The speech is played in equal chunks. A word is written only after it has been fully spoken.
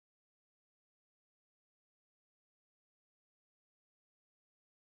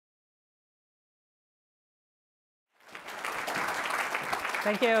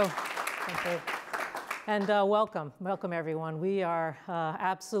Thank you. Thank you. And welcome everyone. We are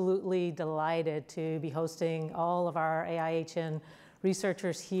absolutely delighted to be hosting all of our AIHN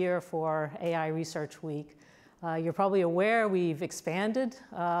researchers here for AI Research Week. You're probably aware we've expanded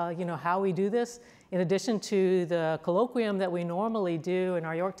how we do this. In addition to the colloquium that we normally do in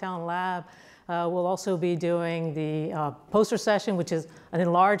our Yorktown lab, we'll also be doing the poster session, which is an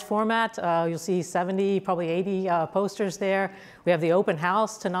enlarged format. You'll see 70, probably 80 posters there. We have the open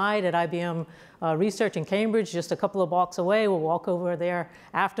house tonight at IBM Research in Cambridge, just a couple of blocks away. We'll walk over there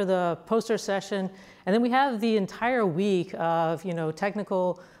after the poster session. And then we have the entire week of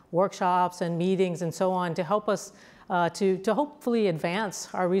technical workshops and meetings and so on to help us to hopefully advance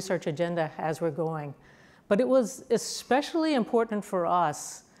our research agenda as we're going. But it was especially important for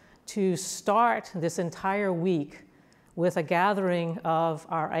us to start this entire week with a gathering of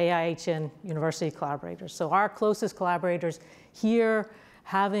our AIHN university collaborators. So our closest collaborators here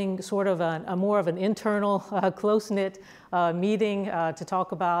having sort of a more of an internal, close-knit meeting to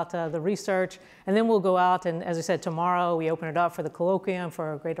talk about the research. And then we'll go out and, as I said, tomorrow we open it up for the colloquium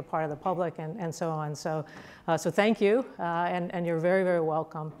for a greater part of the public and so on. So thank you, and you're very, very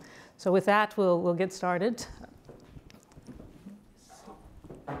welcome. So with that, we'll get started.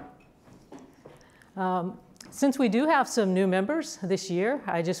 Since we do have some new members this year,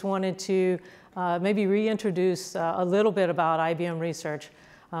 I just wanted to maybe reintroduce a little bit about IBM Research.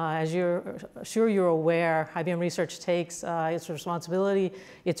 As you're sure you're aware, IBM Research takes its responsibility,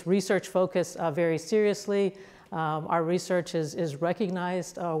 its research focus very seriously. Our research is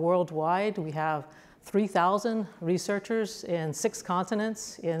recognized worldwide. We have 3,000 researchers in 6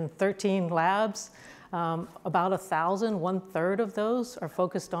 continents, in 13 labs. About 1,000, 1/3 of those are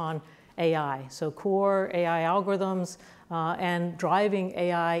focused on AI, so core AI algorithms and driving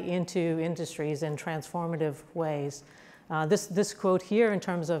AI into industries in transformative ways. This quote here in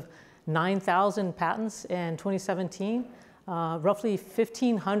terms of 9,000 patents in 2017, roughly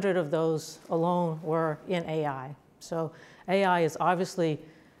 1,500 of those alone were in AI. So AI is obviously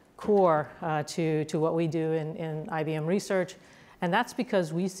core to what we do in IBM Research, and that's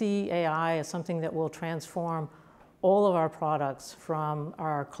because we see AI as something that will transform all of our products, from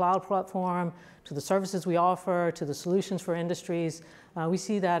our cloud platform to the services we offer to the solutions for industries. We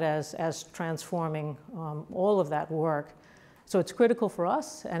see that as transforming all of that work. So it's critical for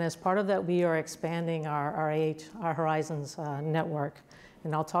us, and as part of that, we are expanding our Horizons network,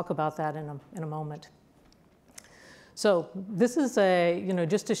 and I'll talk about that in a moment. So this is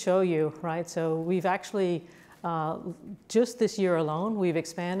just to show you, right? So we've actually just this year alone, we've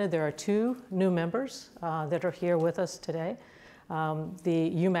expanded. There are 2 new members that are here with us today. The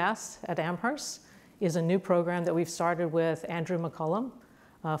UMass at Amherst is a new program that we've started with Andrew McCullum,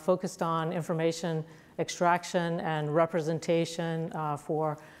 focused on information extraction and representation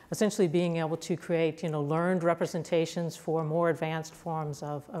for essentially being able to create learned representations for more advanced forms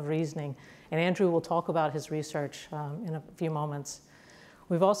of reasoning. And Andrew will talk about his research in a few moments.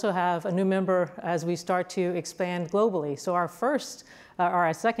 We've also have a new member as we start to expand globally. So our first, or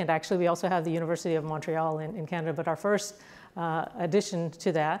our second actually, we also have the University of Montreal in Canada, but our first addition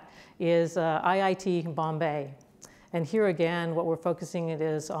to that is IIT Bombay. And here again, what we're focusing it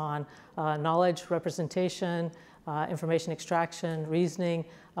is on knowledge representation, information extraction, reasoning,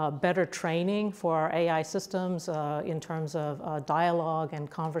 better training for our AI systems in terms of dialogue and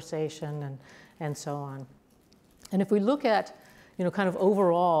conversation and so on. And if we look at kind of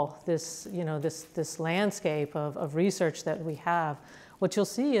overall this landscape of research that we have, what you'll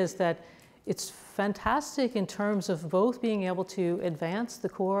see is that it's fantastic in terms of both being able to advance the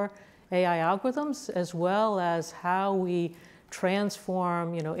core AI algorithms as well as how we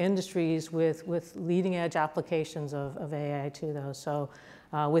transform industries with leading edge applications of AI to those. So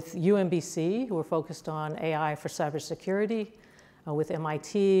with UMBC, we're focused on AI for cybersecurity. With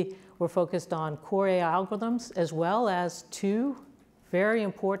MIT, we're focused on core AI algorithms as well as 2 very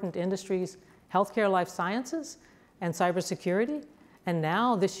important industries, healthcare, life sciences, and cybersecurity. And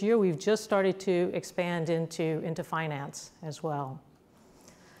now this year, we've just started to expand into finance as well.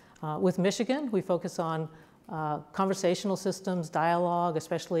 With Michigan, we focus on conversational systems, dialogue,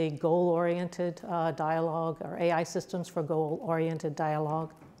 especially goal-oriented dialogue, or AI systems for goal-oriented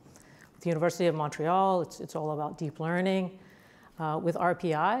dialogue. With the University of Montreal, it's all about deep learning. With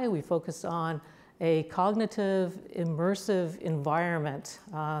RPI, we focus on a cognitive, immersive environment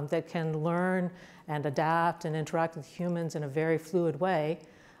that can learn and adapt and interact with humans in a very fluid way,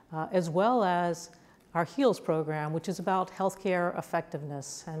 as well as our HEALS program, which is about healthcare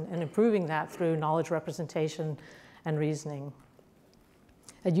effectiveness and improving that through knowledge representation and reasoning.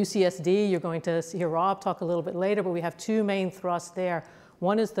 At UCSD, you're going to hear Rob talk a little bit later, but we have 2 main thrusts there.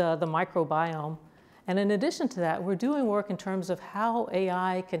 One is the microbiome. And in addition to that, we're doing work in terms of how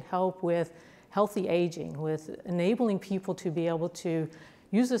AI can help with healthy aging, with enabling people to be able to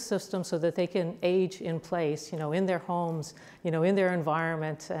use the system so that they can age in place, in their homes, in their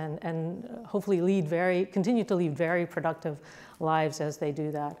environment, and hopefully continue to lead very productive lives as they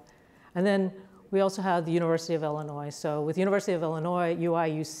do that. And then we also have the University of Illinois. So with the University of Illinois,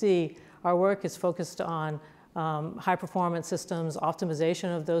 UIUC, our work is focused on high performance systems,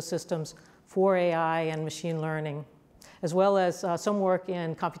 optimization of those systems for AI and machine learning, as well as some work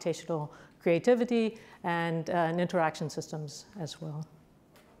in computational creativity and interaction systems as well.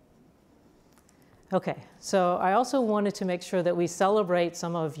 Okay, so I also wanted to make sure that we celebrate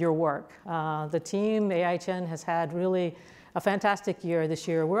some of your work. The team, AIHN, has had really a fantastic year this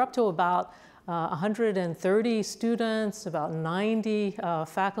year. We're up to about 130 students, about 90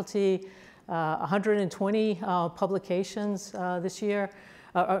 faculty, 120 publications this year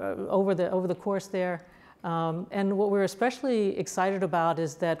over the course there. And what we're especially excited about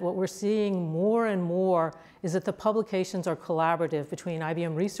is that what we're seeing more and more is that the publications are collaborative between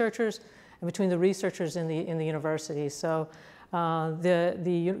IBM researchers and between the researchers in the university. So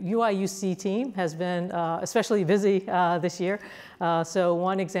the UIUC team has been especially busy this year. So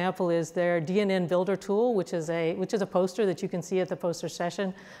one example is their DNN Builder tool, which is a poster that you can see at the poster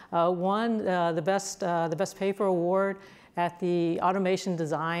session. Won the best paper award at the Automation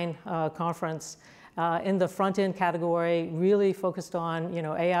Design Conference. In the front-end category, really focused on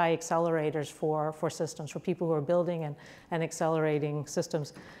AI accelerators for systems, for people who are building and accelerating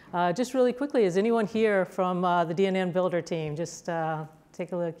systems. Just really quickly, is anyone here from the DNN Builder team? Just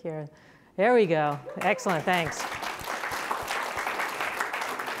take a look here. There we go. Excellent, thanks.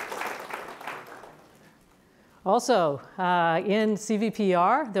 Also, in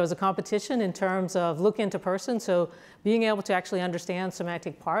CVPR, there was a competition in terms of look into person, so being able to actually understand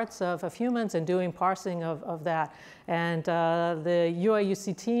semantic parts of humans and doing parsing of that. And the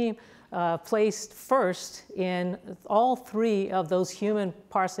UIUC team placed first in all 3 of those human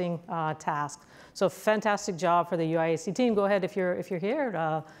parsing tasks. So fantastic job for the UIUC team. Go ahead if you're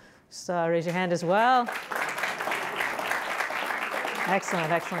here. Just raise your hand as well.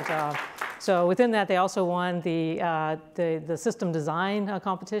 Excellent job. So within that, they also won the system design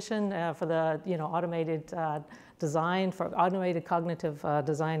competition for the automated design, for automated cognitive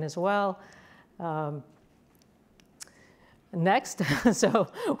design as well. Next, so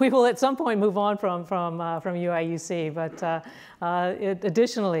we will at some point move on from UIUC, but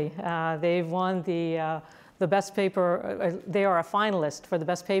additionally, they've won the best paper. They are a finalist for the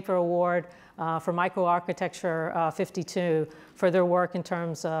best paper award for microarchitecture 52 for their work in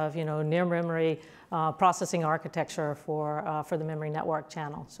terms of near memory processing architecture for the memory network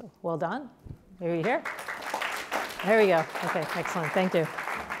channel. So well done. Are you here? There we go. Okay, excellent. Thank you.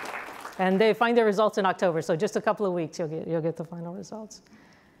 And they find their results in October, so just a couple of weeks you'll get the final results.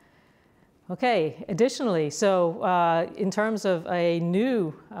 Okay. Additionally, so in terms of a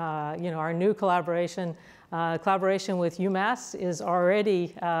new, our new collaboration with UMass is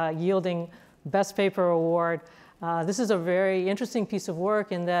already yielding Best Paper Award. This is a very interesting piece of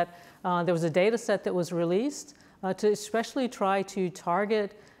work in that there was a data set that was released to especially try to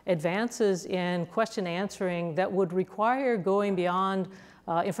target advances in question answering that would require going beyond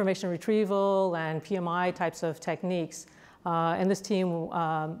information retrieval and PMI types of techniques. And this team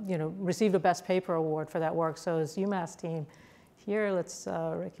received a Best Paper Award for that work. So as UMass team here, let's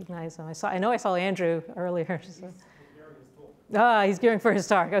recognize them. I know I saw Andrew earlier. So. He's gearing for his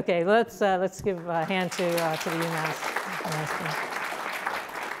talk. Okay, let's give a hand to the UMass team.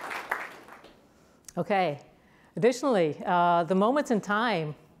 Okay. Additionally, the moments in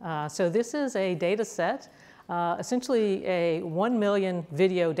time. So this is a data set, essentially a 1 million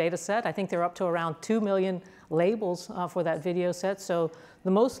video data set. I think they're up to around 2 million labels for that video set. So the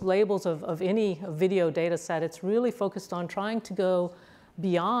most labels of any video data set. It's really focused on trying to go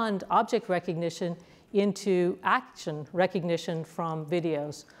beyond object recognition into action recognition from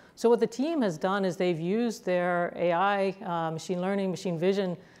videos. So what the team has done is they've used their AI, machine learning, machine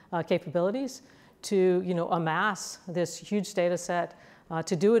vision capabilities to amass this huge data set,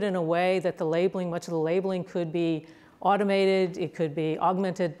 to do it in a way that the labeling, much of the labeling could be automated, it could be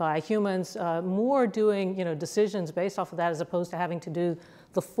augmented by humans, more doing decisions based off of that as opposed to having to do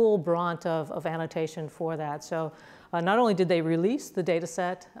the full brunt of annotation for that. So not only did they release the data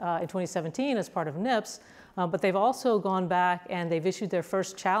set in 2017 as part of NIPS, but they've also gone back and they've issued their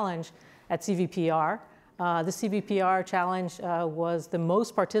first challenge at CVPR The CVPR challenge was the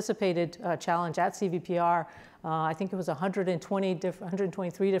most participated challenge at CVPR. I think it was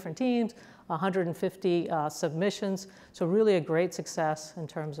 123 different teams, 150 submissions. So really a great success in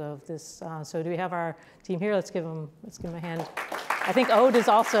terms of this. So do we have our team here? Let's give them a hand. I think Ode is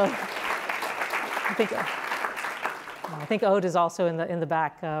also. I think Ode is also in the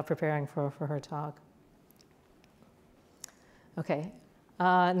back preparing for her talk. Okay.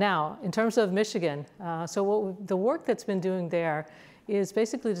 Now, in terms of Michigan, so the work that's been doing there is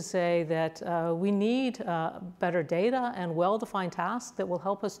basically to say that we need better data and well-defined tasks that will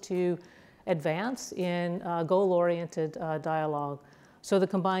help us to advance in goal-oriented dialogue. So the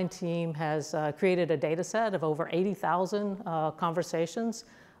combined team has created a data set of over 80,000 conversations.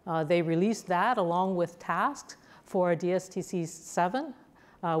 They released that along with tasks for DSTC 7,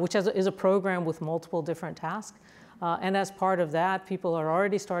 which is a program with multiple different tasks. And as part of that, people are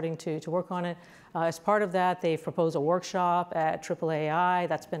already starting to work on it. As part of that, they've proposed a workshop at AAAI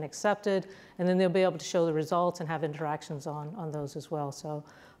that's been accepted, and then they'll be able to show the results and have interactions on those as well. So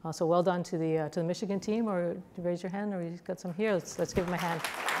well done to the Michigan team, or raise your hand, or you've got some here. Let's give them a hand.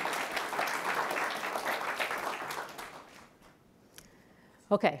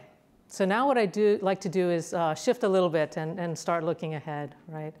 Okay, so now what I like to do is shift a little bit and start looking ahead,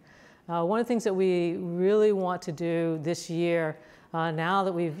 right? One of the things that we really want to do this year, now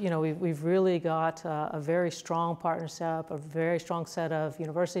that we've really got a very strong partnership, a very strong set of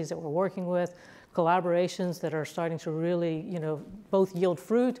universities that we're working with, collaborations that are starting to really, both yield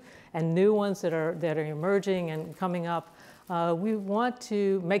fruit and new ones that are emerging and coming up. We want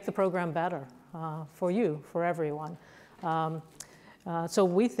to make the program better for you, for everyone. So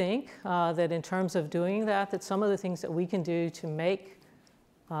we think that in terms of doing that some of the things that we can do to make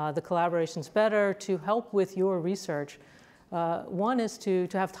the collaborations better, to help with your research. One is to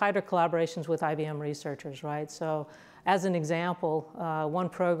have tighter collaborations with IBM researchers, right? So as an example, one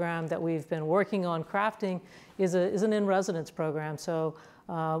program that we've been working on crafting is an in-residence program. So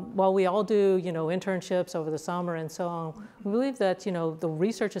while we all do, internships over the summer and so on, we believe that, the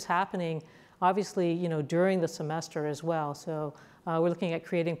research is happening, obviously, during the semester as well. So we're looking at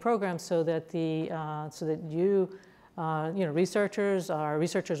creating programs so that researchers, our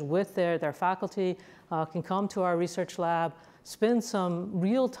researchers with their faculty can come to our research lab, spend some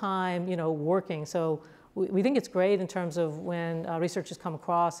real time, working. So we think it's great in terms of when researchers come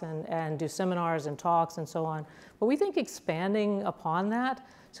across and do seminars and talks and so on. But we think expanding upon that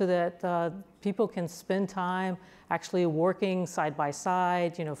so that people can spend time actually working side by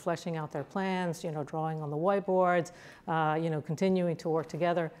side, fleshing out their plans, drawing on the whiteboards, continuing to work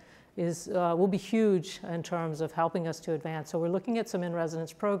together will be huge in terms of helping us to advance. So we're looking at some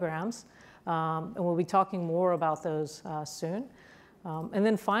in-residence programs, and we'll be talking more about those soon. And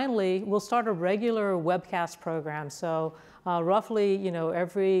then finally, we'll start a regular webcast program. So roughly,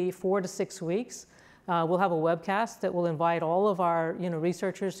 every 4 to 6 weeks, we'll have a webcast that will invite all of our,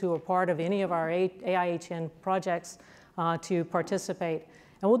 researchers who are part of any of our AIHN projects to participate.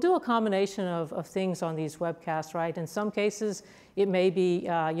 And we'll do a combination of things on these webcasts, right? In some cases, it may be,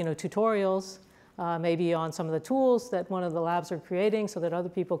 tutorials, maybe on some of the tools that one of the labs are creating so that other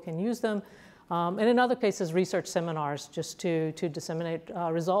people can use them. And in other cases, research seminars just to disseminate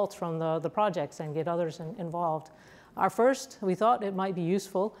results from the projects and get others involved. We thought it might be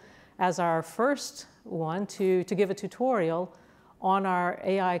useful as our first one to give a tutorial on our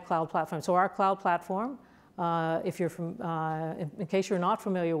AI cloud platform. So our cloud platform, in case you're not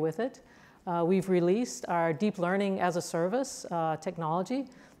familiar with it, we've released our deep learning as a service technology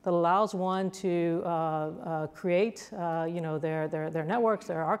that allows one to create, their networks,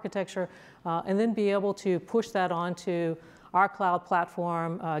 their architecture, and then be able to push that onto our cloud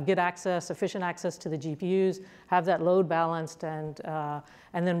platform, get efficient access to the GPUs, have that load balanced, and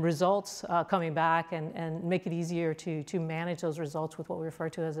then results coming back, and make it easier to manage those results with what we refer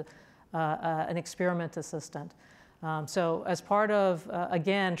to as an experiment assistant. So as part of,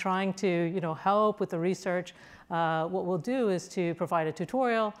 again, trying to help with the research, what we'll do is to provide a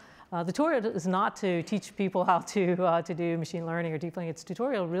tutorial. The tutorial is not to teach people how to do machine learning or deep learning. It's a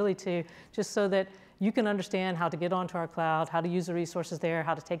tutorial really just so that you can understand how to get onto our cloud, how to use the resources there,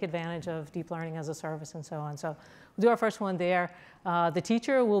 how to take advantage of deep learning as a service, and so on. So we'll do our first one there. The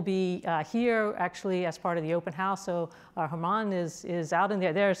teacher will be here actually as part of the open house. So Herman is out in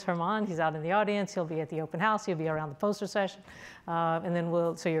there. There's Herman. He's out in the audience. He'll be at the open house. He'll be around the poster session. And then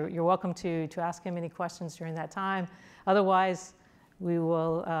so you're welcome to ask him any questions during that time. Otherwise, we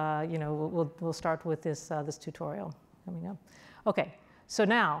will, we'll start with this tutorial coming up. Okay, so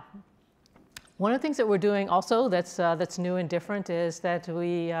now, one of the things that we're doing also that's new and different is that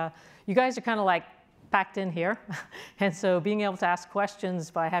you guys are kind of like packed in here. And so being able to ask questions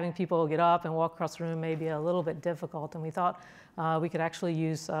by having people get up and walk across the room may be a little bit difficult. And we thought we could actually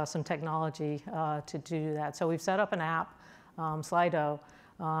use some technology to do that. So we've set up an app, Slido,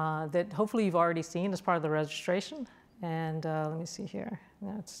 that hopefully you've already seen as part of the registration. And let me see here.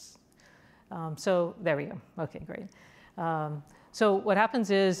 That's, so there we go. OK, great. So what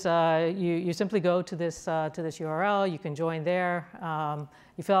happens is you simply go to this URL. You can join there.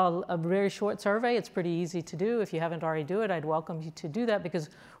 You fill out a very short survey. It's pretty easy to do. If you haven't already do it, I'd welcome you to do that because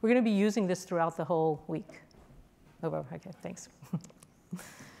we're going to be using this throughout the whole week. Oh, OK, thanks.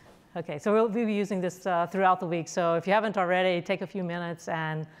 OK, so we'll be using this throughout the week. So if you haven't already, take a few minutes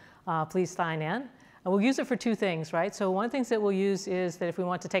and please sign in. And we'll use it for two things, right? So one of the things that we'll use is that if we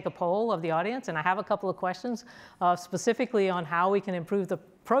want to take a poll of the audience, and I have a couple of questions specifically on how we can improve the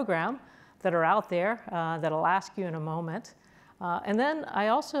program that are out there that I'll ask you in a moment. And then I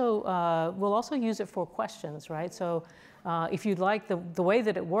also will also use it for questions, right? So if you'd like, the way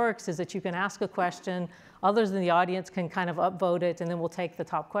that it works is that you can ask a question, others in the audience can kind of upvote it, and then we'll take the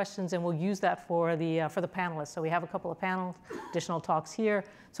top questions, and we'll use that for the panelists. So we have a couple of panels, additional talks here.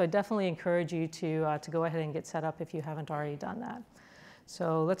 So I definitely encourage you to go ahead and get set up if you haven't already done that.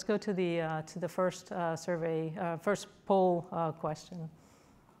 So let's go to the first survey, first poll question.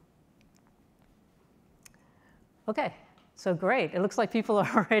 OK. So great. It looks like people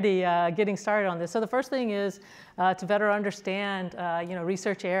are already getting started on this. So the first thing is to better understand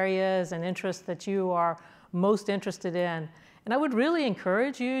research areas and interests that you are most interested in. And I would really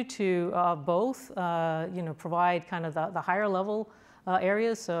encourage you to both provide kind of the higher level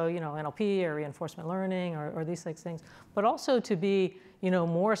areas, so NLP or reinforcement learning or these things, but also to be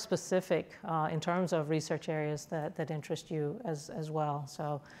more specific in terms of research areas that interest you as well.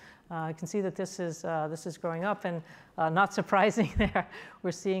 So I can see that this is growing up, and not surprising there,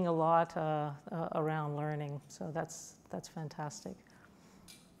 we're seeing a lot around learning. So that's fantastic.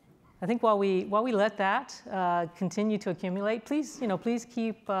 I think while we let that continue to accumulate, please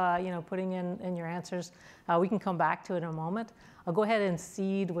keep putting in your answers. We can come back to it in a moment. I'll go ahead and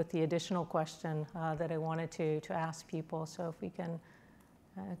seed with the additional question that I wanted to ask people. So if we can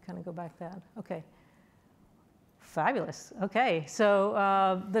kind of go back that. OK. Fabulous. OK.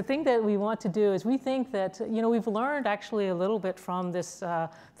 So the thing that we want to do is we think that we've learned actually a little bit from this,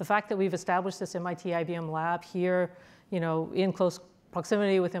 the fact that we've established this MIT-IBM lab here, in close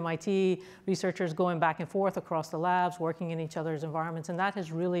proximity with MIT, researchers going back and forth across the labs, working in each other's environments, and that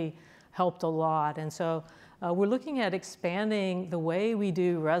has really helped a lot. And so we're looking at expanding the way we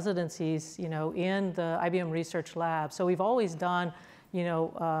do residencies, in the IBM Research Lab. So we've always done,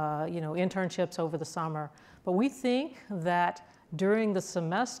 internships over the summer, but we think that during the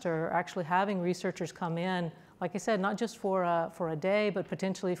semester, actually having researchers come in, like I said, not just for a day, but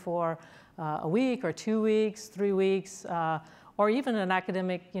potentially for a week or 2 weeks, 3 weeks, or even an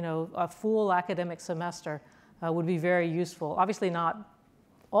academic, a full academic semester would be very useful. Obviously not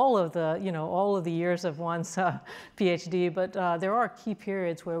all of the years of one's PhD, but there are key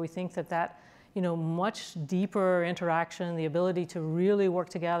periods where we think that much deeper interaction, the ability to really work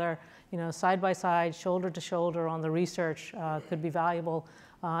together, side by side, shoulder to shoulder on the research could be valuable.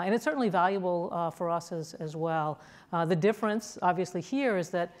 And it's certainly valuable for us as well. The difference, obviously, here is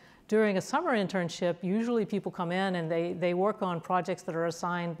that during a summer internship, usually people come in and they work on projects that are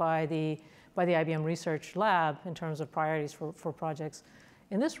assigned by the IBM Research Lab in terms of priorities for projects.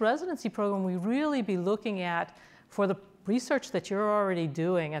 In this residency program, we really be looking at, for the research that you're already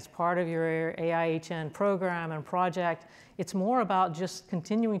doing as part of your AIHN program and project, it's more about just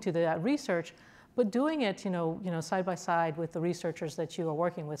continuing to do that research, but doing it, side by side with the researchers that you are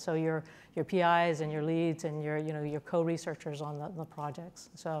working with. So your PIs and your leads and your co-researchers on the projects.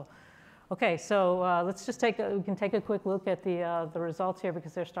 So, okay, so let's just we can take a quick look at the results here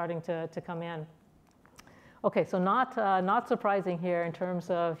because they're starting to come in. Okay, so not surprising here in terms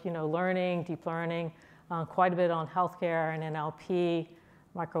of learning, deep learning, quite a bit on healthcare and NLP,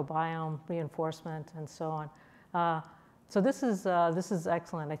 microbiome, reinforcement, and so on. So this is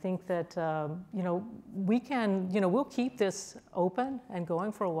excellent. I think that we can we'll keep this open and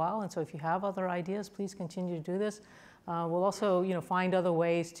going for a while. And so if you have other ideas, please continue to do this. We'll also find other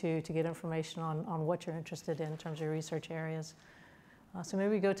ways to get information on what you're interested in terms of your research areas. So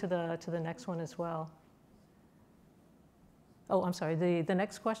maybe we go to the next one as well. Oh, I'm sorry. The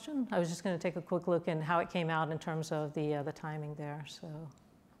next question. I was just going to take a quick look at how it came out in terms of the timing there. So.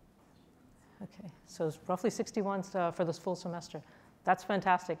 Okay, so it's roughly 61 for this full semester. That's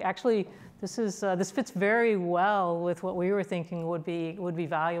fantastic. Actually, this fits very well with what we were thinking would be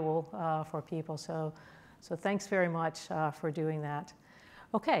valuable for people. So thanks very much for doing that.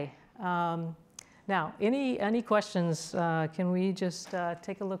 Okay, now Now, any questions? Can we just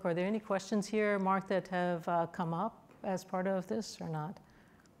take a look? Are there any questions here, Mark, that have come up as part of this or not?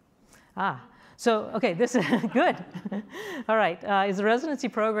 So, okay, this is good. All right, is the residency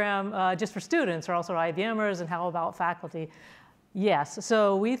program just for students or also IBMers, and how about faculty? Yes,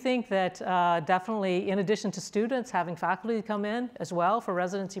 so we think that definitely, in addition to students, having faculty come in as well for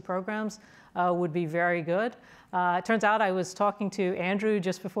residency programs would be very good. It turns out I was talking to Andrew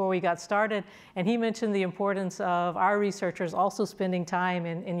just before we got started, and he mentioned the importance of our researchers also spending time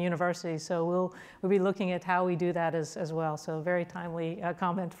in universities. So we'll be looking at how we do that as well. So very timely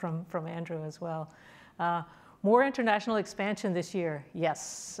comment from Andrew as well. More international expansion this year,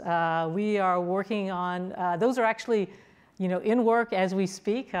 yes. We are working on, those are actually in work as we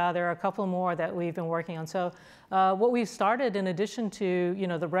speak. There are a couple more that we've been working on. So what we've started, in addition to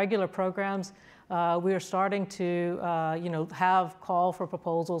the regular programs, we are starting to have call for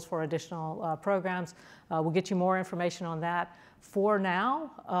proposals for additional programs. We'll get you more information on that. For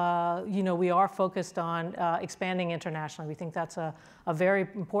now, we are focused on expanding internationally. We think that's a very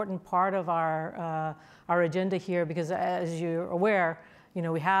important part of our agenda here, because as you're aware,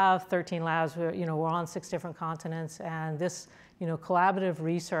 we have 13 labs. We're on 6 different continents, and this collaborative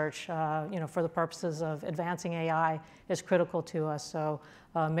research for the purposes of advancing AI is critical to us. So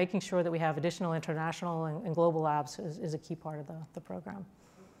making sure that we have additional international and global labs is a key part of the program.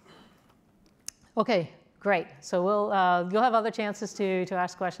 Okay, great. So you'll have other chances to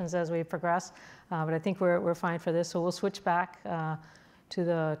ask questions as we progress, but I think we're fine for this. So we'll switch back to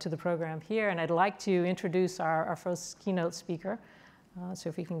the program here, and I'd like to introduce our first keynote speaker. So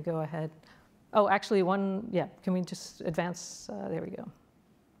if we can go ahead. Oh, actually, can we just advance? There we go.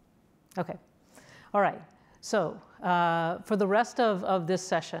 Okay. All right. So for the rest of this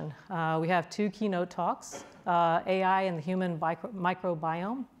session, we have 2 keynote talks. AI and the human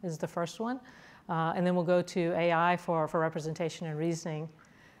microbiome is the first one. And then we'll go to AI for representation and reasoning.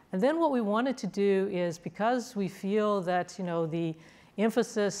 And then what we wanted to do is, because we feel that the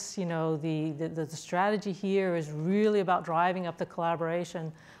emphasis, the strategy here is really about driving up the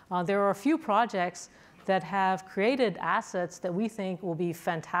collaboration. There are a few projects that have created assets that we think will be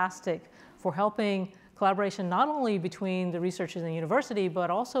fantastic for helping collaboration not only between the researchers in the university, but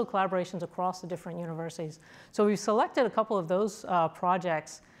also collaborations across the different universities. So we've selected a couple of those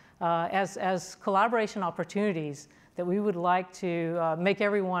projects as collaboration opportunities that we would like to make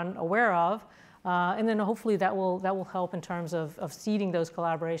everyone aware of. And then hopefully that will help in terms of seeding those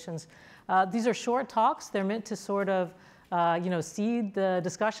collaborations. These are short talks. They're meant to sort of seed the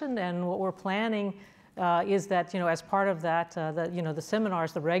discussion. And what we're planning is that as part of that, the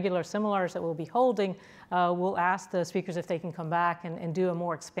seminars, the regular seminars that we'll be holding, we'll ask the speakers if they can come back and do a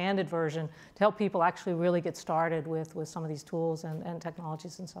more expanded version to help people actually really get started with some of these tools and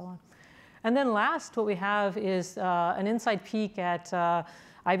technologies and so on. And then last, what we have is an inside peek at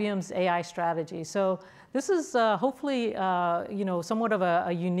IBM's AI strategy. So this is hopefully somewhat of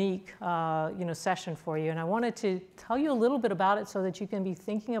a unique session for you, and I wanted to tell you a little bit about it so that you can be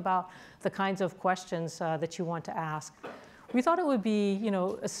thinking about the kinds of questions that you want to ask. We thought it would be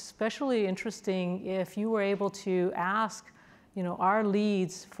especially interesting if you were able to ask our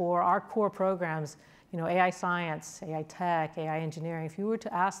leads for our core programs, AI science, AI tech, AI engineering. If you were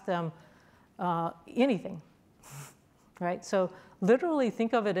to ask them anything, right? So literally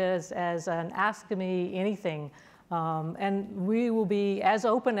think of it as an ask me anything. And we will be as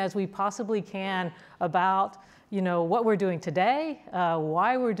open as we possibly can about what we're doing today,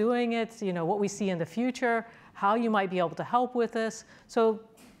 why we're doing it, what we see in the future, how you might be able to help with this. So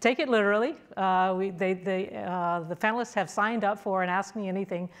take it literally. The panelists have signed up for an Ask Me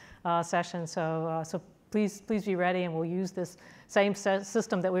Anything session. So please be ready, and we'll use this same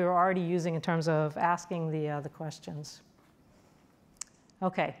system that we were already using in terms of asking the questions.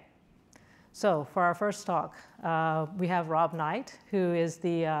 Okay, so for our first talk, we have Rob Knight, who is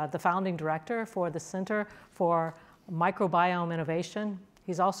the founding director for the Center for Microbiome Innovation.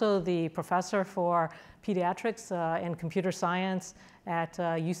 He's also the professor for pediatrics and computer science at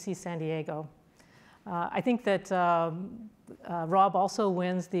UC San Diego. I think that Rob also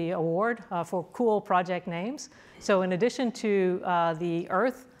wins the award for cool project names. So in addition to the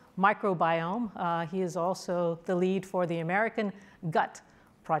Earth microbiome, he is also the lead for the American Gut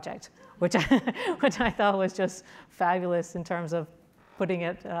Project, which I thought was just fabulous in terms of putting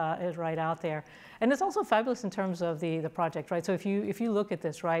it right out there. And it's also fabulous in terms of the project, right? So if you look at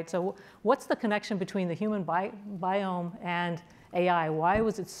this, right, so what's the connection between the human biome and AI? Why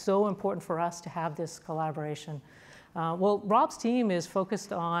was it so important for us to have this collaboration? Well, Rob's team is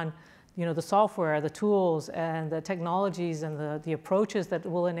focused on the software, the tools, and the technologies and the approaches that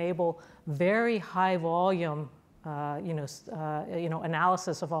will enable very high volume,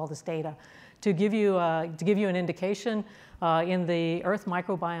 analysis of all this data. To give you an indication, in the Earth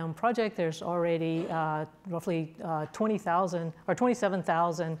Microbiome Project, there's already roughly 20,000 or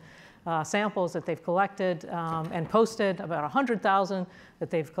 27,000 samples that they've collected and posted, about 100,000 that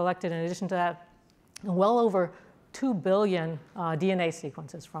they've collected in addition to that, and well over 2 billion DNA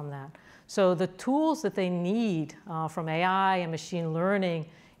sequences from that. So the tools that they need from AI and machine learning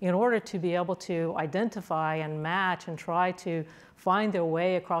in order to be able to identify and match and try to find their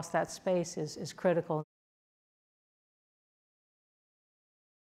way across that space is critical.